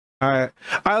All right,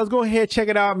 let's go ahead and check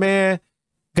it out, man.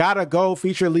 Gotta Go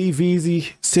feature Lee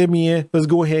VeeZee, Sxmeon. Let's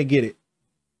go ahead and get it.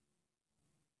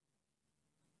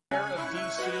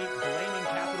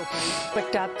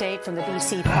 Quick update from the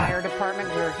DC Fire Department.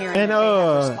 We're hearing and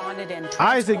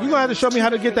Isaac, you gonna have to show me how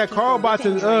to get that call bot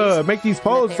to make these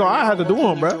polls, so I have to do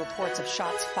them, bro. Reports of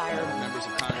shots fired. Members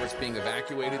of Congress being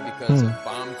evacuated because of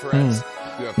bomb threats.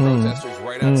 You have protesters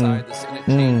right outside the Senate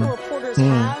chamber. Reporters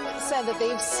have said that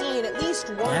they've seen at least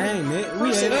one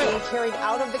person being carried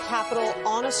out of the Capitol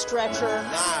on a stretcher,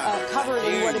 covered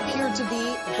in what appeared to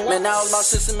be blood. Man, that was my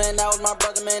sister, man, that was my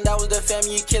brother, man, that was their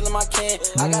family, you killing my kin.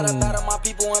 I gotta battle my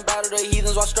people and battle the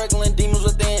heathens while struggling demons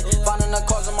within. Finding the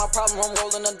cause of my problem, I'm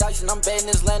rolling the dice and I'm betting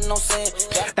this land, no sin.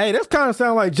 Hey, this kind of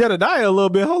sound like Jedediah a little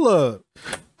bit. Hold up.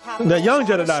 That young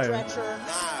Jedediah.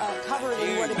 Covered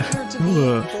in what appeared to be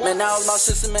man, that was my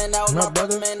sister, man, that was my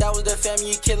brother, man, that was their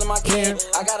family, you killing my kin.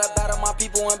 I gotta battle my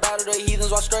people and battle the heathens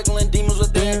while struggling demons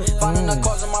within. Finding the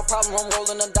cause of my problem, I'm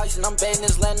rolling the dice and I'm betting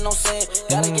this land, no sin.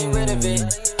 Gotta get rid of it.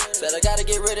 Said I gotta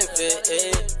get rid of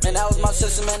it. Man, that was my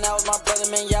sister, man, that was my brother,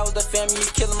 man, yeah, I was the family,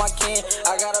 you killing my kin.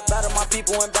 I gotta battle my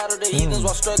people and battle the heathens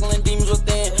while struggling demons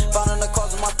within. Finding the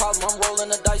cause of my problem, I'm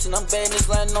rolling the dice and I'm betting this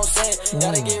land, no sin.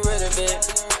 Gotta get rid of it.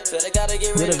 Said I gotta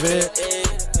get rid of it.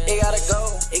 It gotta go,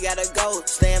 it gotta go.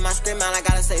 Stay in my screen, man, I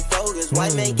gotta stay focused.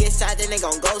 White man get shot, then they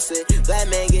gon' ghost it. Black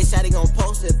man get shot, they gon'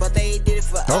 post it. But they did it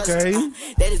for us.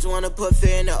 They just wanna put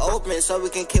fear in the open so we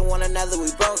can kill one another,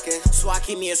 we broken. So I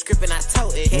keep me a script and I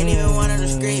tote it. Can't even want to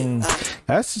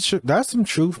script. That's some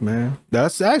truth, man.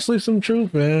 That's actually some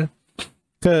truth, man.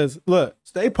 Cause look,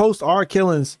 they post our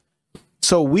killings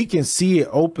so we can see it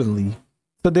openly.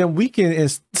 So then we can,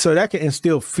 so that can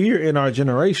instill fear in our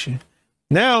generation.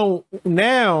 Now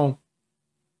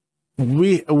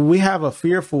we have a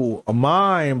fearful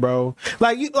mind, bro.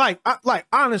 Like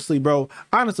honestly, bro.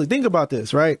 Honestly, think about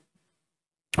this, right?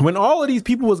 When all of these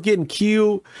people was getting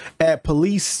killed at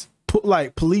police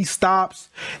stops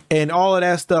and all of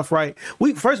that stuff, right?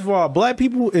 We, first of all, black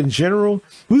people in general,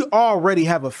 we already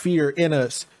have a fear in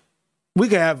us. We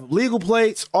can have legal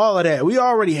plates, all of that. We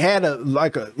already had a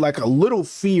little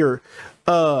fear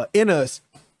in us.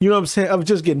 You know what I'm saying? Of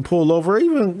just getting pulled over,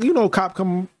 even, you know, cop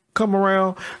come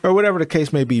around or whatever the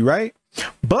case may be, right?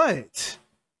 But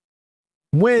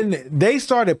when they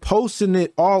started posting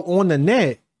it all on the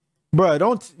net, bro,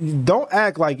 don't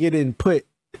act like it didn't put,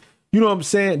 you know what I'm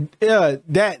saying?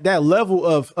 That level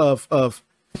of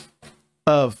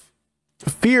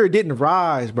fear didn't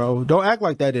rise, bro. Don't act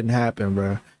like that didn't happen,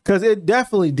 bro. Because it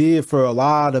definitely did for a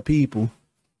lot of people.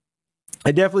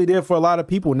 It definitely did for a lot of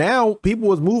people. Now people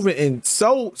was moving in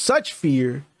such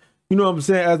fear, you know what I'm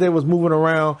saying, as they was moving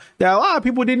around, that a lot of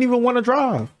people didn't even want to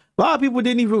drive. A lot of people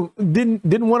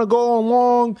didn't want to go on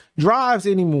long drives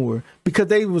anymore because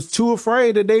they was too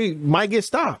afraid that they might get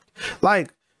stopped.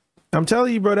 Like, I'm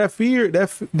telling you, bro, that fear,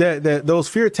 that those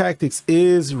fear tactics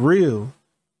is real.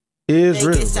 Is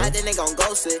real. Get shot, then they gon'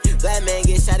 ghost it. Black man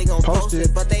get shot, they gon' post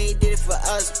it. But they did it for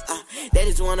us. They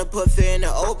just wanna put fear in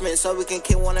the open so we can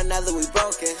kill one another, we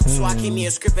broken. So I keep me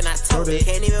a script and I told it.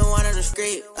 Can't even want to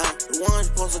script. The one's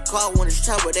supposed to call when it's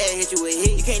trouble, they hit you with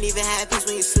hit. You can't even have peace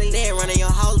when you sleep. They run in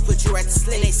your house, put you right to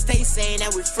sleep. They stay saying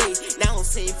that we free. Now I'm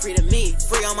saying free to me.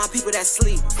 Free all my people that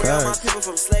sleep. Free all my people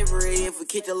from slavery. If we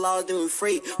keep the laws, then we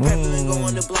free. Prepping and go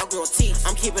on the block, we gon' teach.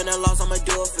 I'm keeping the laws, I'ma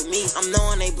do it for me. I'm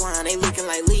knowing they blind, they looking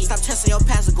like leaves. Stop chasing your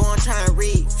pastor, go and try and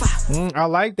read. I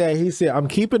like that. He said, I'm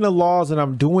keeping the laws and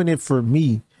I'm doing it for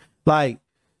me. Like,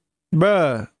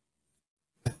 bruh.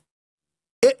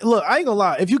 Look, I ain't gonna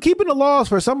lie. If you're keeping the laws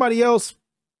for somebody else,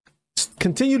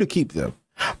 continue to keep them.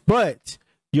 But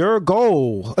your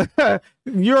goal,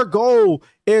 your goal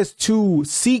is to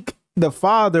seek the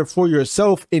Father for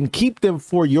yourself and keep them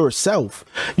for yourself.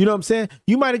 You know what I'm saying?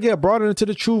 You might get brought into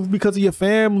the truth because of your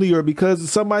family or because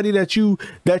somebody that you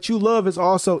love is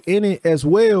also in it as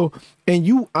well, and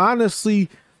you honestly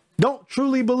don't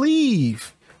truly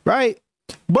believe, right?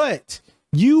 But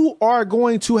you are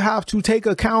going to have to take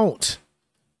account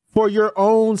for your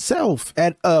own self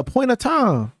at a point of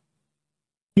time.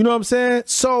 You know what I'm saying?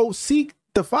 So seek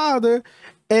the Father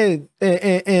and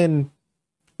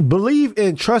believe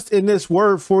and trust in this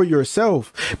word for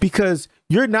yourself, because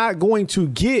you're not going to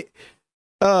get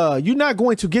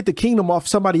the kingdom off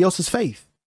somebody else's faith.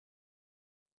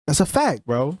 That's a fact,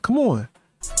 bro. Come on.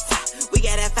 We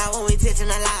got that fight when we touching a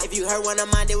lot. If you heard one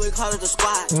of mine, then we call it the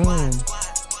squad.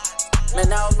 Man,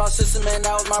 that was my sister, man,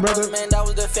 that was my brother, man, that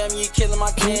was the family killing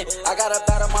my kin. I gotta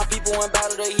battle my people and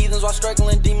battle the heathens while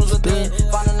struggling demons within.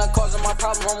 Finding the cause of my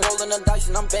problem, I'm rolling the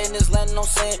dice and I'm betting this land, no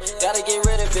sin. Gotta get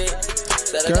rid of it.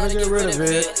 Said I gotta get rid of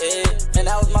it. Man,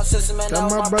 that was my sister, man, that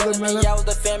was my brother, man, that was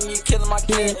the family killing my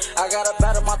kin. I gotta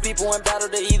battle my people and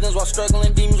battle the heathens while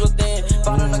struggling demons within.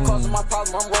 Finding the cause of my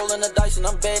problem, I'm rolling the dice and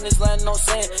I'm betting this land, no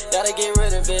sin. Gotta get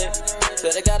rid of it.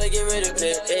 Said I gotta get rid of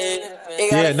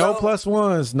it. Yeah, no plus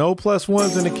ones. No plus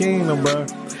ones in the kingdom, bro.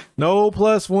 No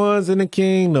plus ones in the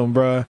kingdom, bro.